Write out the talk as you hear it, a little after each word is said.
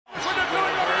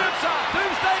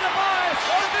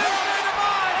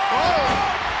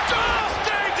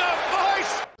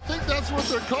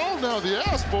now, the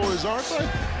Ass Boys, aren't they?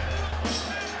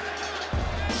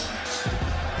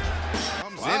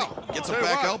 Wow. Gets a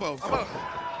back elbow.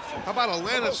 How about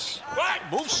Atlantis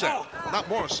moveset, not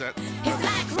Morissette?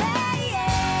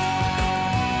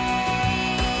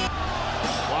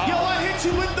 Wow. Yo, I hit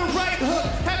you with the right hook.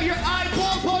 Have your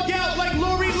eyeball bug out like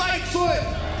Lori Lightfoot.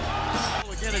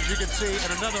 Again, as you can see, at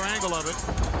another angle of it.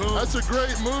 Boom. That's a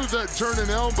great move, that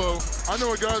turning elbow. I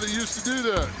know a guy that used to do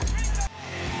that.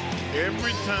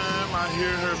 Every time I hear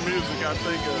her music, I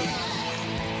think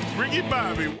of Ricky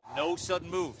Bobby. No sudden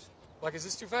moves. Like, is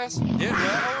this too fast? Yeah.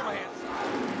 Oh, my hands.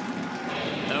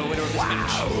 No winner of this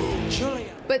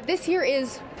match. But this here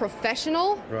is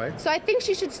professional, right? So I think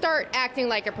she should start acting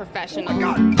like a professional. Oh my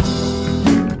God.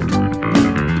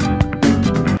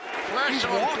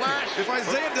 If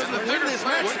Isaiah doesn't win this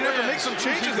match, he's going to have to make some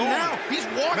changes. And now he's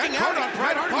walking out on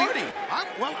Private Party.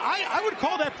 I would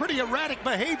call that pretty erratic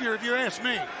behavior, if you ask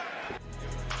me.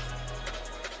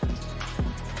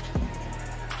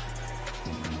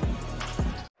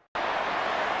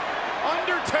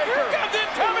 Undertaker. Here comes it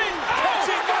coming.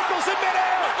 Catching Michaels in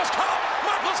midair. Michaels caught.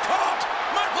 Michaels caught.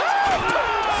 Michaels caught.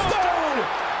 Stone.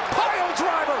 Pile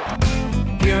driver.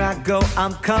 Here I go.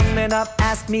 I'm coming up.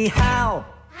 Ask me how.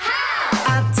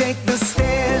 I take the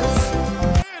stairs.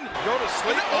 Go to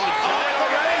sleep. Look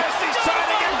at this. He's trying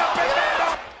to get the big man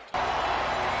up.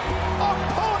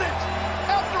 Opponent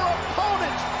after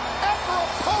opponent after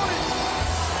opponent.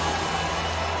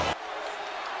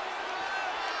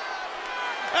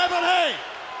 Evan Hay.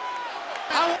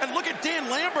 And look at Dan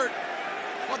Lambert.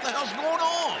 What the hell's going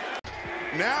on?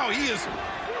 Now he is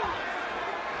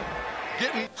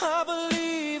getting... I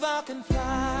believe I can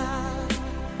fly.